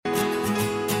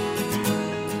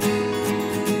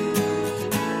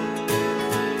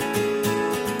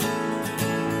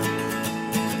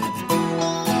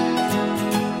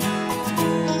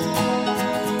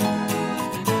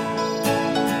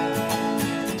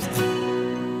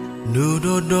nụ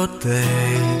đốt đốt tề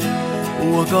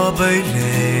ua có bấy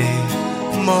lệ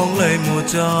mong lấy mùa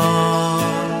cho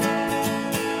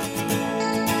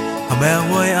mẹ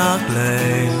quay ác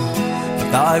lệ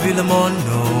tại vì là món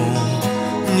đồ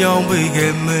nhau vì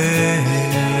ghê mê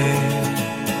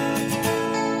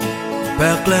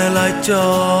bạc lệ lại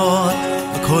cho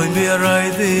khôi bia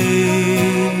rai đi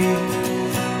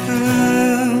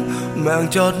mang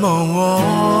chót màu ngó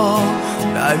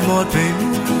đại một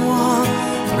bình hoa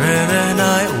rê rê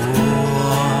nai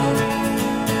ua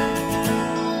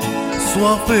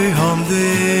xóa phê hòm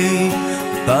đi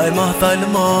tại mà tại là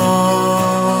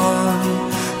mòn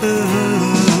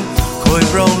khôi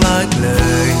brown lại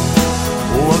lời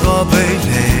ua có bấy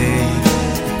lệ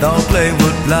tóc lệ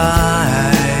một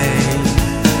lại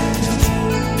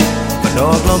mà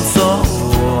đọc lòng gió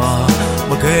ua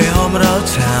mà ghê hôm ráo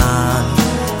tràn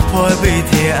phôi bị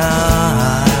thiệt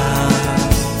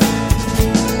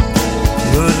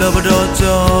người lỡ bắt đầu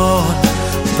cho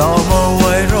tao mong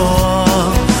quay rồi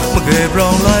mà ghê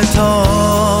brown lại thọ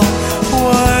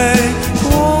quay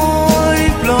quay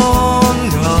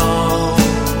blonde ngầu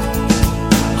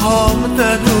hôm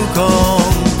ta nu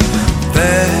con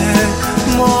về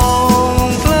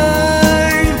mong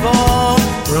lấy bóng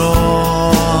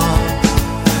rồi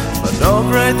mà đọc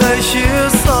ra tay chia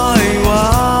soi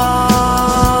qua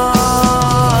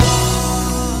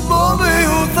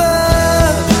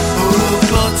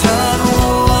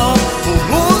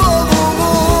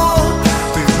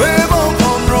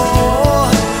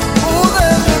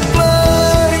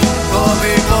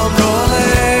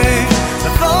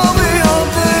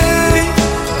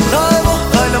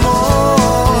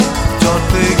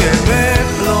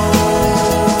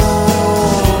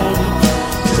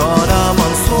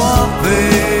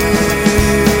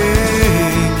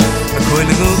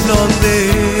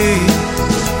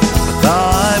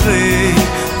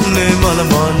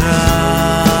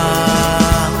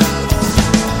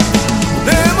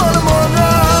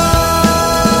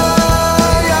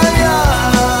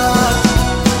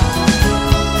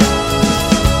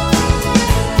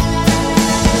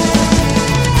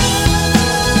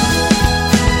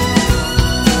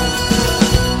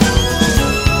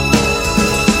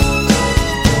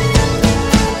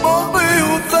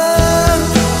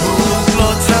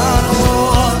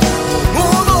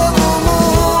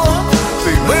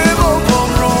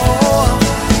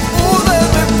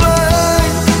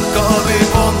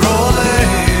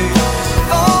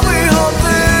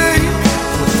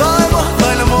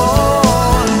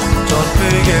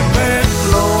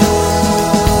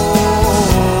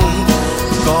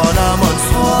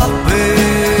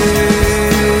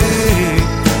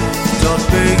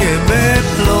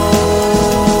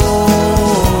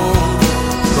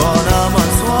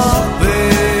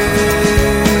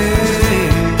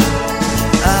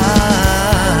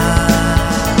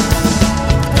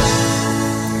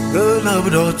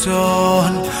đồ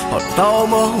tròn họ tao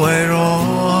mơ quay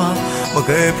rồi mà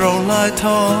ghê brown lại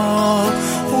thọ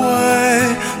quay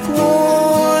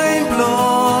quay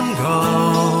blonde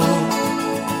ngầu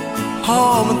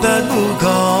hôm tên u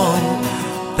con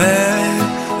tên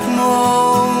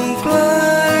mong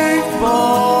lấy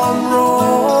bom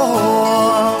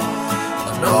rồi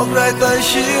đọc ra tay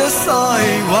chia soi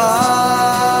qua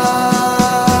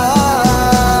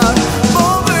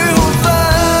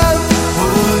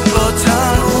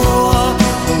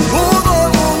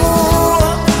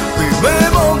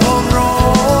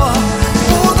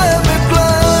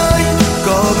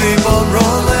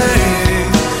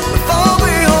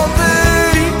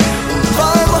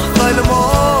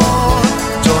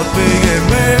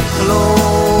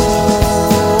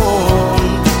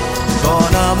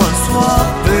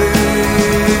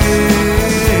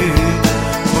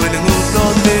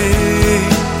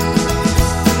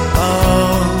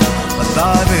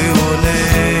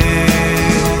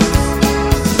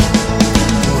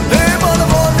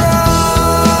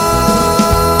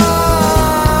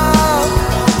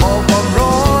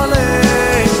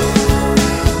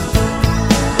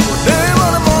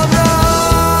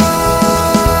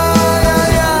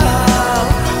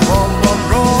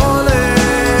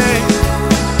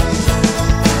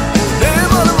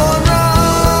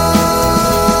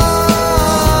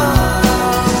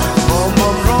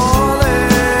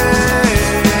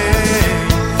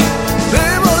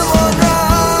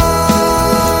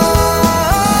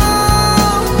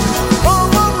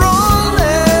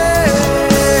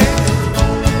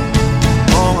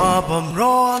I'm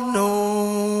wrong, no.